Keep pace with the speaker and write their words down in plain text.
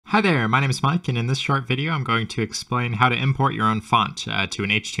Hi there, my name is Mike, and in this short video I'm going to explain how to import your own font to an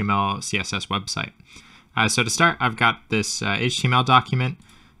HTML CSS website. So to start, I've got this HTML document.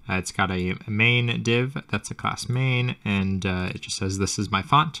 It's got a main div, that's a class main, and it just says this is my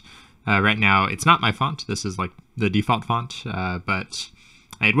font. Right now it's not my font, this is like the default font, but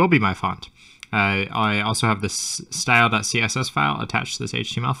it will be my font. I also have this style.css file attached to this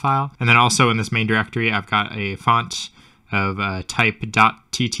HTML file, and then also in this main directory I've got a font of type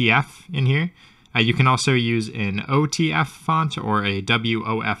 .ttf in here. You can also use an OTF font or a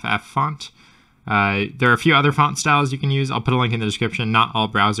WOFF font. There are a few other font styles you can use. I'll put a link in the description. Not all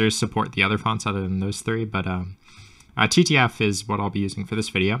browsers support the other fonts other than those three, but TTF is what I'll be using for this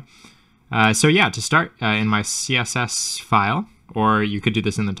video. So yeah, to start, in my CSS file, or you could do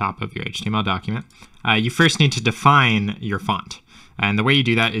this in the top of your HTML document, you first need to define your font. And the way you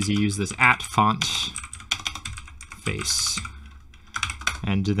do that is you use this @font face.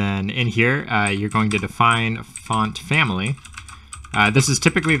 And then in here, you're going to define font family. This is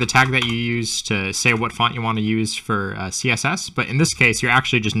typically the tag that you use to say what font you want to use for CSS, but in this case, you're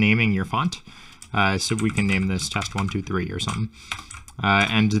actually just naming your font. So we can name this test123 or something.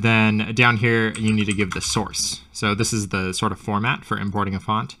 And then down here, you need to give the source. So this is the sort of format for importing a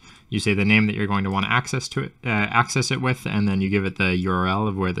font. You say the name that you're going to want to access it with, and then you give it the URL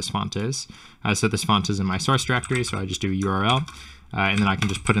of where this font is. So this font is in my source directory, so I just do URL, and then I can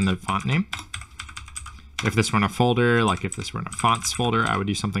just put in the font name. If this were in a folder, like if this were in a fonts folder, I would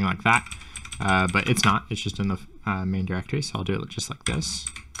do something like that. But it's not, it's just in the main directory, so I'll do it just like this.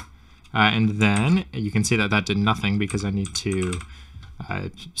 And then you can see that that did nothing because I need to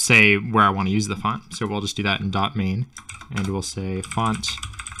say where I want to use the font. So we'll just do that in .main, and we'll say font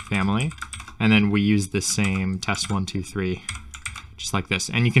family, and then we use the same test123 just like this,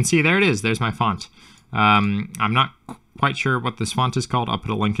 and you can see there it is. There's my font. I'm not quite sure what this font is called. I'll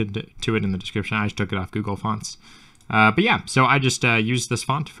put a link to it in the description. I just took it off Google Fonts. But yeah, so I just used this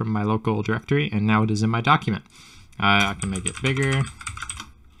font from my local directory, and now it is in my document. I can make it bigger,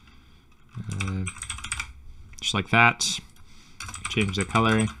 just like that. Change the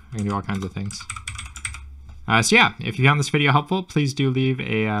color. I can do all kinds of things. So yeah, if you found this video helpful, please do leave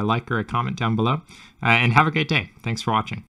a like or a comment down below, and have a great day. Thanks for watching.